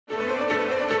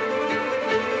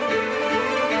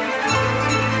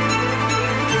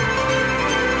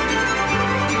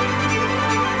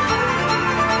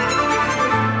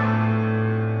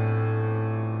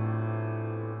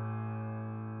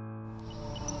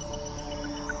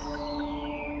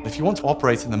If you want to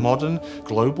operate in the modern,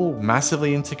 global,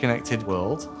 massively interconnected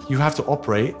world, you have to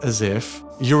operate as if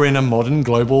you're in a modern,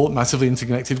 global, massively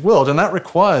interconnected world. And that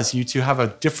requires you to have a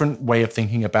different way of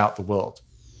thinking about the world.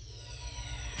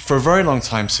 For a very long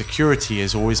time, security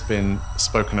has always been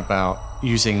spoken about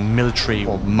using military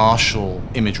or martial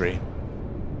imagery.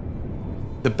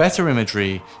 The better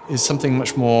imagery is something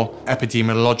much more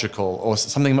epidemiological or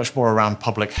something much more around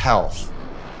public health.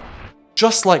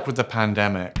 Just like with the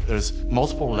pandemic, there's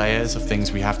multiple layers of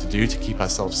things we have to do to keep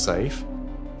ourselves safe.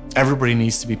 Everybody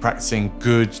needs to be practicing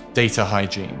good data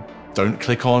hygiene. Don't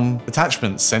click on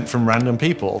attachments sent from random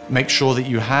people. Make sure that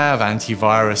you have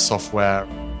antivirus software.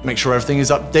 Make sure everything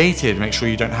is updated. Make sure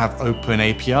you don't have open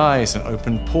APIs and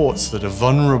open ports that are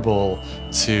vulnerable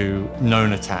to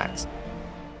known attacks.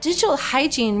 Digital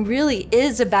hygiene really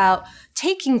is about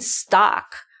taking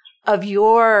stock of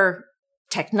your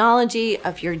technology,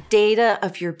 of your data,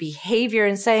 of your behavior,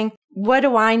 and saying, what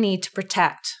do I need to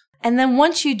protect? And then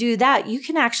once you do that, you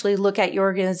can actually look at your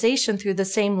organization through the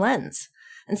same lens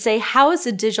and say, how is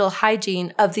the digital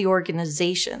hygiene of the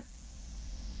organization?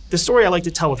 The story I like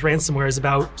to tell with ransomware is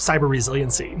about cyber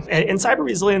resiliency. And cyber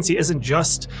resiliency isn't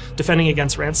just defending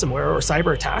against ransomware or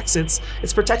cyber attacks. It's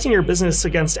protecting your business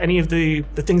against any of the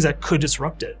things that could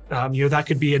disrupt it. That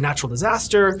could be a natural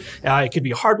disaster. It could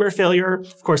be a hardware failure.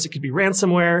 Of course, it could be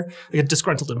ransomware, a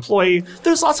disgruntled employee.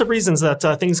 There's lots of reasons that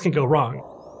things can go wrong.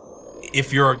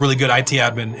 If you're a really good IT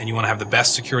admin and you want to have the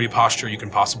best security posture you can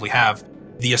possibly have,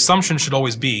 the assumption should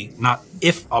always be not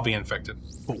if I'll be infected,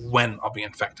 but when I'll be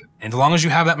infected. And as long as you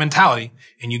have that mentality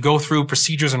and you go through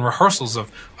procedures and rehearsals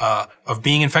of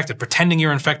being infected, pretending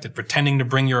you're infected, pretending to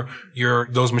bring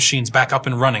those machines back up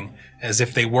and running as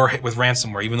if they were hit with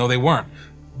ransomware, even though they weren't,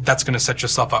 that's going to set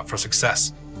yourself up for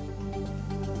success.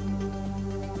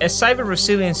 A cyber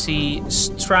resiliency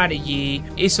strategy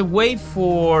is a way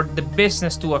for the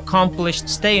business to accomplish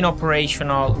staying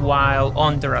operational while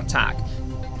under attack.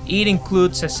 It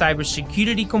includes a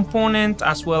cybersecurity component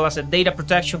as well as a data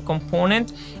protection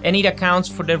component, and it accounts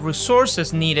for the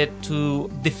resources needed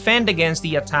to defend against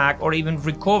the attack or even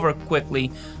recover quickly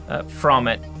from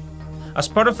it. As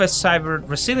part of a cyber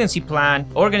resiliency plan,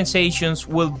 organizations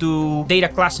will do data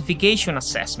classification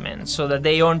assessments so that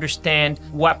they understand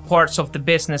what parts of the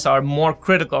business are more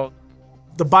critical.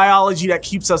 The biology that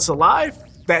keeps us alive,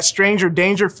 that stranger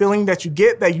danger feeling that you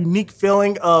get, that unique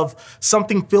feeling of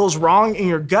something feels wrong in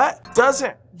your gut,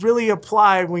 doesn't really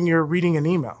apply when you're reading an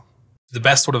email. The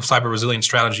best sort of cyber resilience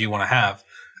strategy you want to have,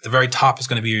 at the very top is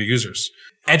going to be your users.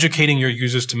 Educating your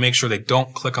users to make sure they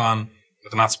don't click on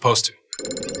what they're not supposed to.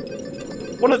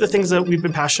 One of the things that we've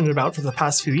been passionate about for the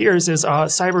past few years is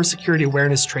cybersecurity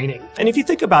awareness training. And if you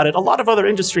think about it, a lot of other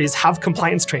industries have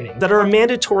compliance training that are a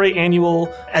mandatory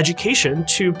annual education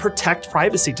to protect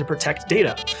privacy, to protect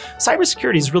data.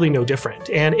 Cybersecurity is really no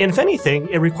different. And if anything,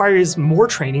 it requires more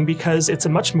training because it's a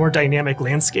much more dynamic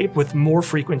landscape with more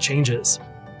frequent changes.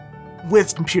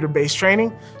 With computer-based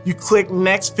training, you click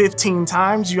next 15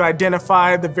 times, you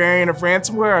identify the variant of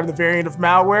ransomware or the variant of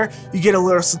malware, you get a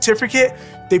little certificate,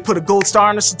 they put a gold star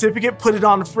on the certificate, put it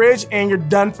on the fridge, and you're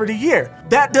done for the year.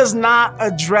 That does not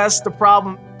address the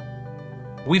problem.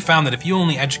 We found that if you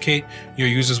only educate your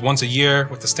users once a year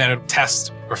with the standard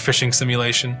test or phishing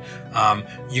simulation,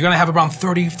 you're going to have around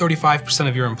 30–35%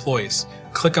 of your employees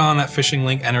click on that phishing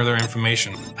link, enter their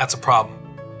information. That's a problem.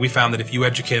 We found that if you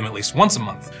educate them at least once a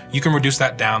month, you can reduce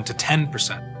that down to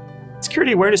 10%.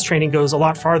 Security awareness training goes a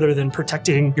lot farther than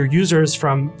protecting your users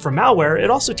from malware.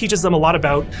 It also teaches them a lot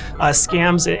about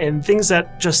scams and things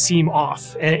that just seem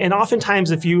off. And oftentimes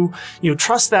if you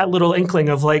trust that little inkling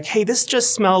of like, hey, this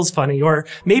just smells funny, or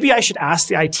maybe I should ask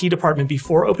the IT department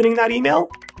before opening that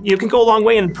email, you can go a long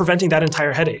way in preventing that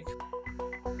entire headache.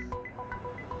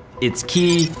 It's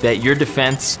key that your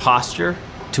defense posture,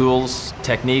 tools,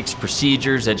 techniques,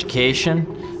 procedures, education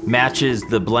matches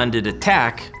the blended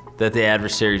attack that the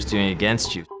adversary is doing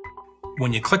against you.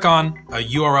 When you click on a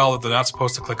URL that they're not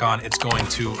supposed to click on, it's going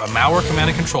to a malware command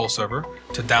and control server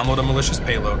to download a malicious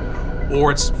payload,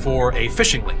 or it's for a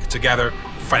phishing link to gather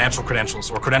financial credentials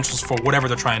or credentials for whatever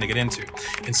they're trying to get into.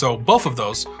 And so both of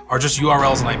those are just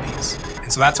URLs and IPs.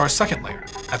 And so that's our second layer.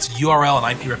 That's URL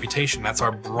and IP reputation. That's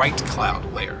our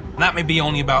BrightCloud layer. And that may be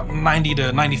only about 90 to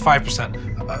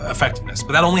 95% effectiveness,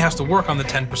 but that only has to work on the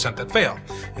 10% that fail.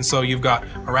 And so you've got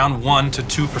around 1 to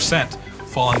 2%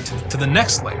 falling to the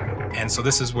next layer. And so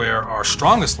this is where our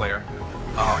strongest layer,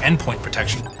 our endpoint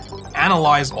protection,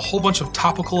 analyze a whole bunch of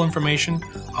topical information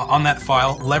on that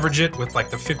file, leverage it with like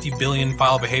the 50 billion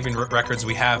file behavior records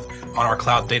we have on our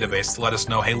cloud database to let us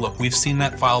know, hey, look, we've seen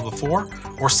that file before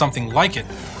or something like it.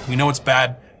 We know it's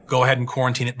bad. go ahead and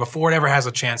quarantine it before it ever has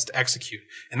a chance to execute.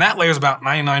 And that layer is about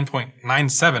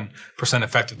 99.97%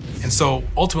 effective. And so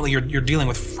ultimately you're dealing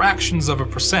with fractions of a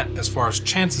percent as far as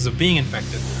chances of being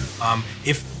infected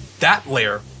if that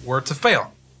layer were to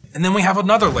fail. And then we have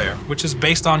another layer, which is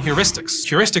based on heuristics.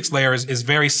 Heuristics layer is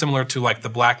very similar to like the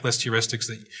blacklist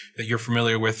heuristics that you're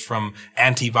familiar with from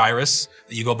antivirus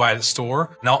that you go buy at the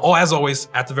store. Now, as always,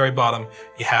 at the very bottom,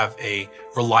 you have a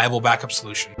reliable backup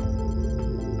solution.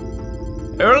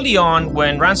 Early on,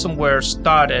 when ransomware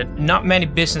started, not many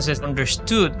businesses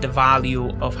understood the value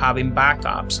of having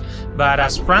backups. But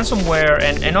as ransomware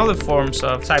and other forms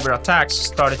of cyber attacks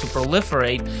started to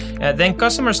proliferate, then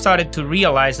customers started to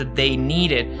realize that they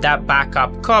needed that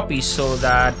backup copy so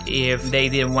that if they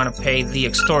didn't want to pay the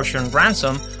extortion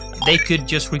ransom, they could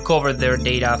just recover their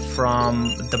data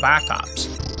from the backups.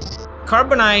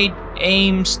 Carbonite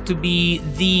aims to be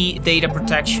the data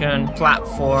protection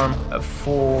platform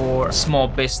for small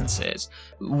businesses.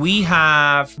 We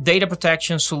have data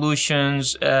protection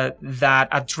solutions that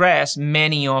address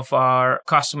many of our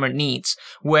customer needs,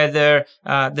 whether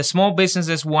the small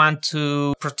businesses want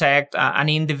to protect an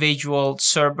individual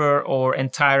server or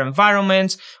entire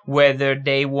environment, whether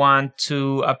they want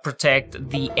to protect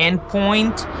the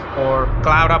endpoint or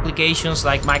cloud applications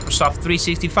like Microsoft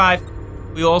 365.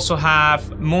 We also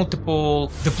have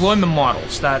multiple deployment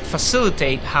models that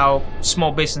facilitate how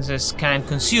small businesses can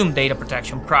consume data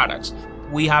protection products.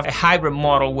 We have a hybrid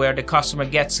model where the customer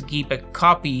gets to keep a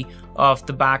copy of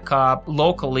the backup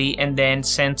locally and then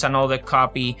sends another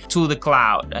copy to the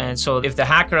cloud. And so if the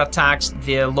hacker attacks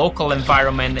the local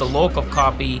environment, the local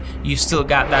copy, you still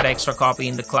got that extra copy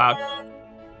in the cloud.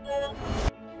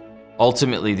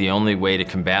 Ultimately, the only way to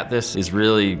combat this is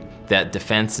really that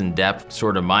defense in depth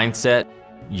sort of mindset.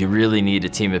 You really need a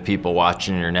team of people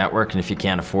watching your network, and if you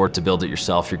can't afford to build it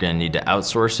yourself, you're going to need to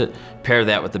outsource it. Pair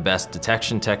that with the best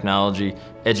detection technology,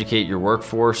 educate your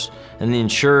workforce, and the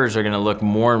insurers are going to look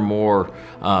more and more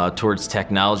towards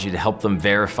technology to help them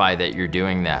verify that you're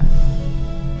doing that.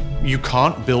 You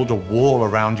can't build a wall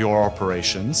around your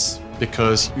operations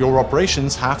because your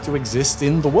operations have to exist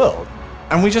in the world.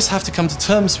 And we just have to come to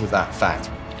terms with that fact.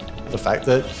 The fact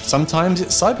that sometimes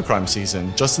it's cybercrime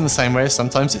season, just in the same way as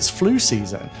sometimes it's flu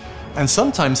season. And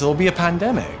sometimes there'll be a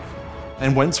pandemic.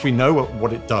 And once we know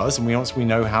what it does, and once we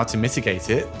know how to mitigate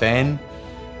it, then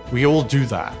we all do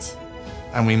that.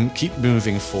 And we keep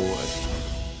moving forward.